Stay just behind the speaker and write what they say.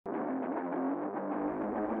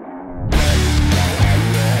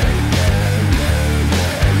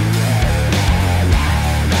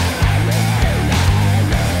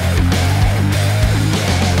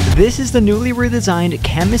This is the newly redesigned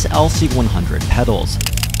Cammus LC100 pedals.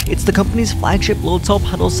 It's the company's flagship Loadcell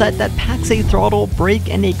pedal set that packs a throttle,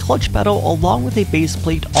 brake, and a clutch pedal along with a base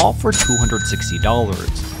plate, all for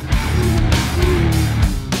 $260.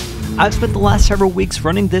 I've spent the last several weeks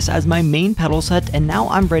running this as my main pedal set, and now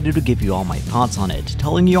I'm ready to give you all my thoughts on it,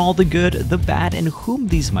 telling you all the good, the bad, and whom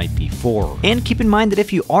these might be for. And keep in mind that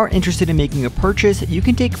if you are interested in making a purchase, you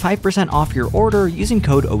can take 5% off your order using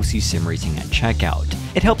code OCSimRacing at checkout.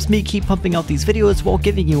 It helps me keep pumping out these videos while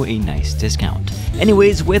giving you a nice discount.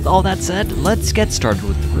 Anyways, with all that said, let's get started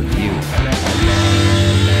with the review.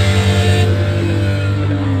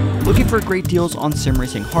 Looking for great deals on sim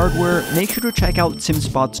racing hardware? Make sure to check out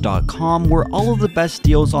simspots.com, where all of the best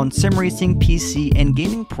deals on sim racing, PC, and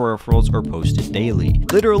gaming peripherals are posted daily.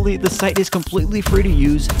 Literally, the site is completely free to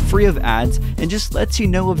use, free of ads, and just lets you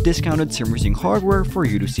know of discounted sim racing hardware for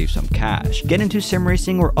you to save some cash. Get into sim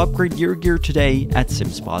racing or upgrade your gear today at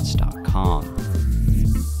simspots.com.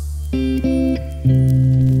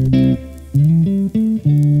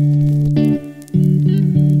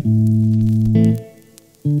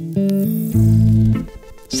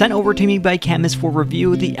 Sent over to me by Cammus for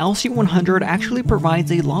review, the LC100 actually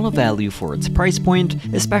provides a lot of value for its price point,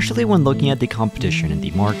 especially when looking at the competition in the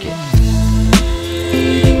market.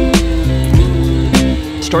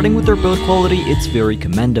 Starting with their build quality, it's very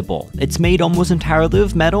commendable. It's made almost entirely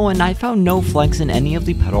of metal, and I found no flex in any of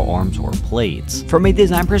the pedal arms or plates. From a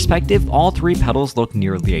design perspective, all three pedals look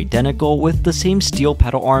nearly identical, with the same steel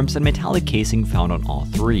pedal arms and metallic casing found on all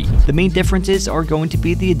three. The main differences are going to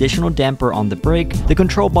be the additional damper on the brake, the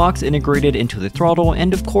control box integrated into the throttle,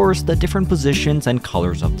 and of course, the different positions and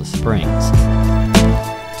colors of the springs.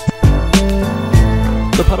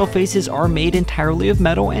 The pedal faces are made entirely of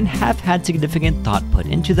metal and have had significant thought put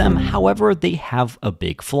into them, however they have a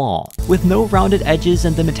big flaw. With no rounded edges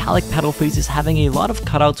and the metallic pedal faces having a lot of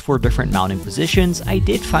cutouts for different mounting positions, I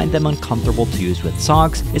did find them uncomfortable to use with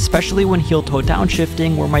socks, especially when heel-toe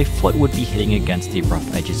downshifting, where my foot would be hitting against the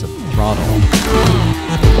rough edges of the throttle.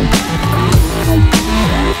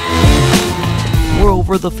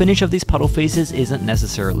 Moreover, the finish of these pedal faces isn't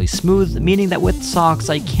necessarily smooth, meaning that with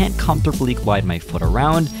socks I can't comfortably glide my foot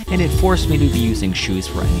around, and it forced me to be using shoes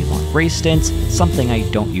for any long race stints, something I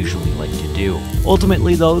don't usually like to do.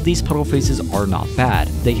 Ultimately though, these pedal faces are not bad.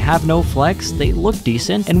 They have no flex, they look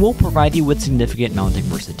decent, and will provide you with significant mounting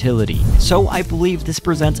versatility. So I believe this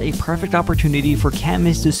presents a perfect opportunity for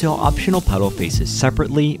Cammus to sell optional pedal faces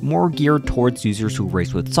separately, more geared towards users who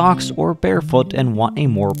race with socks or barefoot and want a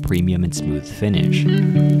more premium and smooth finish.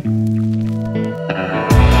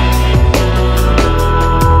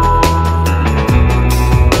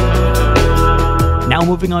 Now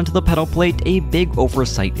moving on to the pedal plate, a big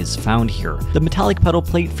oversight is found here. The metallic pedal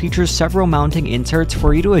plate features several mounting inserts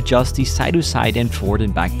for you to adjust the side-to-side and forward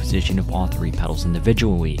and back position of all three pedals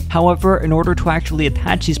individually. However, in order to actually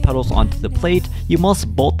attach these pedals onto the plate, you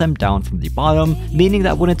must bolt them down from the bottom, meaning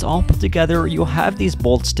that when it's all put together, you'll have these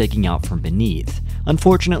bolts sticking out from beneath.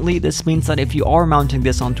 Unfortunately, this means that if you are mounting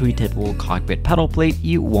this onto a typical cockpit pedal plate,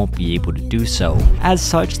 you won't be able to do so. As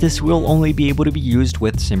such, this will only be able to be used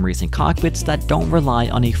with sim racing cockpits that don't rely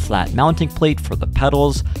on a flat mounting plate for the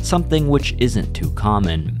pedals, something which isn't too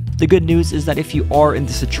common. The good news is that if you are in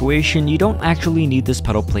this situation, you don't actually need this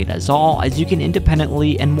pedal plate at all, as you can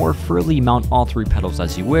independently and more freely mount all three pedals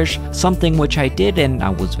as you wish, something which I did and I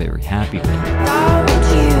was very happy with.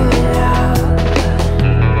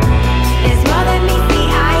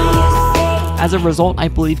 As a result, I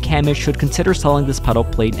believe Cammus should consider selling this pedal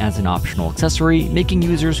plate as an optional accessory, making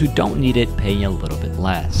users who don't need it pay a little bit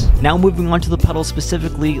less. Now moving on to the pedal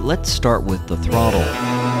specifically, let's start with the throttle.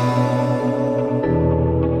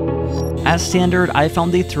 As standard, I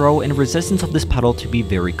found the throw and resistance of this pedal to be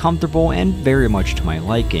very comfortable and very much to my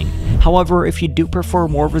liking. However, if you do prefer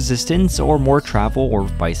more resistance or more travel or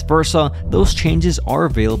vice versa, those changes are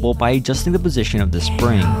available by adjusting the position of the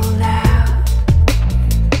spring.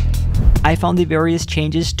 I found the various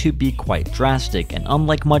changes to be quite drastic, and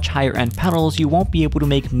unlike much higher end pedals, you won't be able to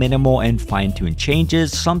make minimal and fine-tuned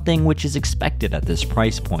changes, something which is expected at this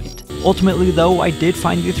price point. Ultimately though, I did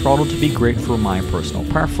find the throttle to be great for my personal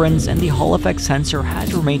preference, and the Hall effect sensor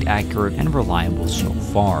has remained accurate and reliable so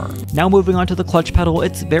far. Now moving on to the clutch pedal,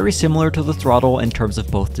 it's very similar to the throttle in terms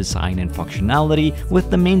of both design and functionality,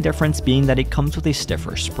 with the main difference being that it comes with a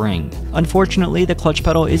stiffer spring. Unfortunately, the clutch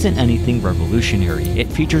pedal isn't anything revolutionary. It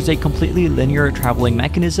features a completely linear traveling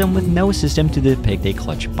mechanism with no system to depict a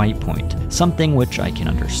clutch bite point, something which I can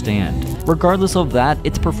understand. Regardless of that,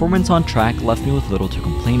 its performance on track left me with little to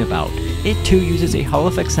complain about. out. It too uses a Hall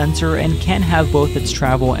effect sensor and can have both its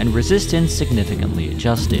travel and resistance significantly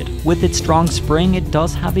adjusted. With its strong spring, it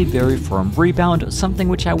does have a very firm rebound, something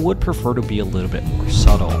which I would prefer to be a little bit more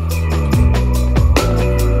subtle.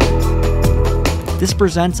 This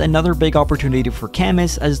presents another big opportunity for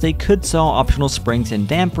Cammus, as they could sell optional springs and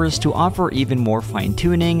dampers to offer even more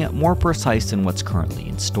fine-tuning, more precise than what's currently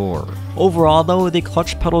in store. Overall though, the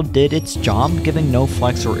clutch pedal did its job, giving no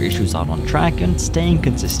flex or issues out on track and staying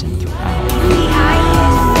consistent throughout.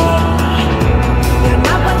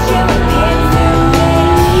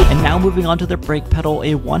 And now moving on to the brake pedal,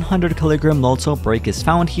 a 100 kg Loadcell brake is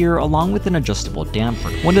found here along with an adjustable damper.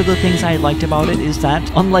 One of the things I liked about it is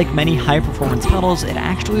that, unlike many high performance pedals, it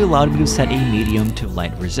actually allowed me to set a medium to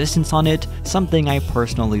light resistance on it, something I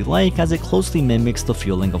personally like as it closely mimics the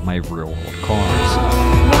feeling of my real world cars.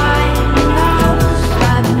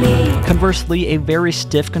 Conversely, a very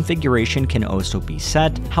stiff configuration can also be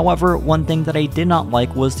set. However, one thing that I did not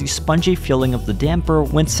like was the spongy feeling of the damper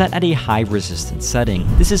when set at a high resistance setting.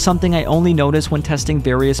 This is something I only noticed when testing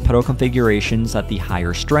various pedal configurations at the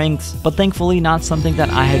higher strengths, but thankfully not something that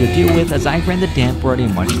I had to deal with as I ran the damper at a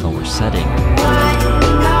much lower setting.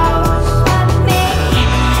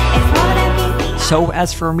 So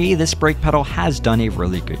as for me, this brake pedal has done a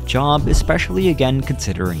really good job, especially again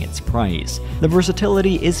considering its price. The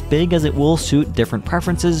versatility is big as it will suit different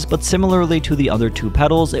preferences, but similarly to the other two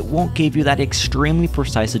pedals, it won't give you that extremely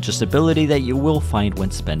precise adjustability that you will find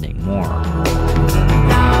when spending more.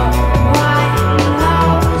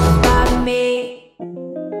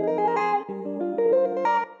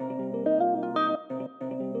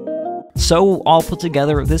 So, all put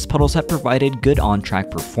together, this pedal set provided good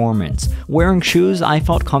on-track performance. Wearing shoes, I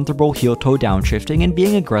felt comfortable heel-toe downshifting and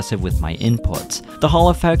being aggressive with my inputs. The Hall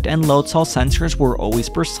effect and Loadcell sensors were always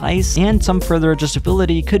precise, and some further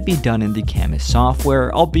adjustability could be done in the Cammus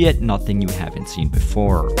software, albeit nothing you haven't seen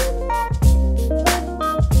before.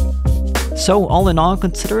 So all in all,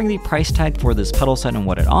 considering the price tag for this pedal set and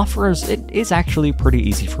what it offers, it is actually pretty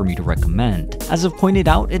easy for me to recommend. As I've pointed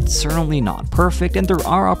out, it's certainly not perfect and there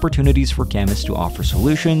are opportunities for Cammus to offer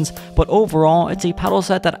solutions, but overall it's a pedal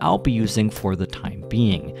set that I'll be using for the time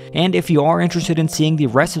being. And if you are interested in seeing the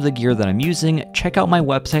rest of the gear that I'm using, check out my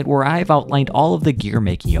website where I've outlined all of the gear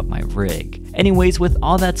making up my rig. Anyways, with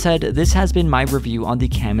all that said, this has been my review on the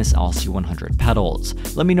Cammus LC100 pedals.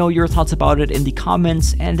 Let me know your thoughts about it in the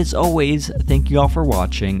comments, and as always, thank you all for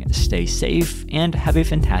watching, stay safe, and have a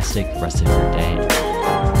fantastic rest of your day.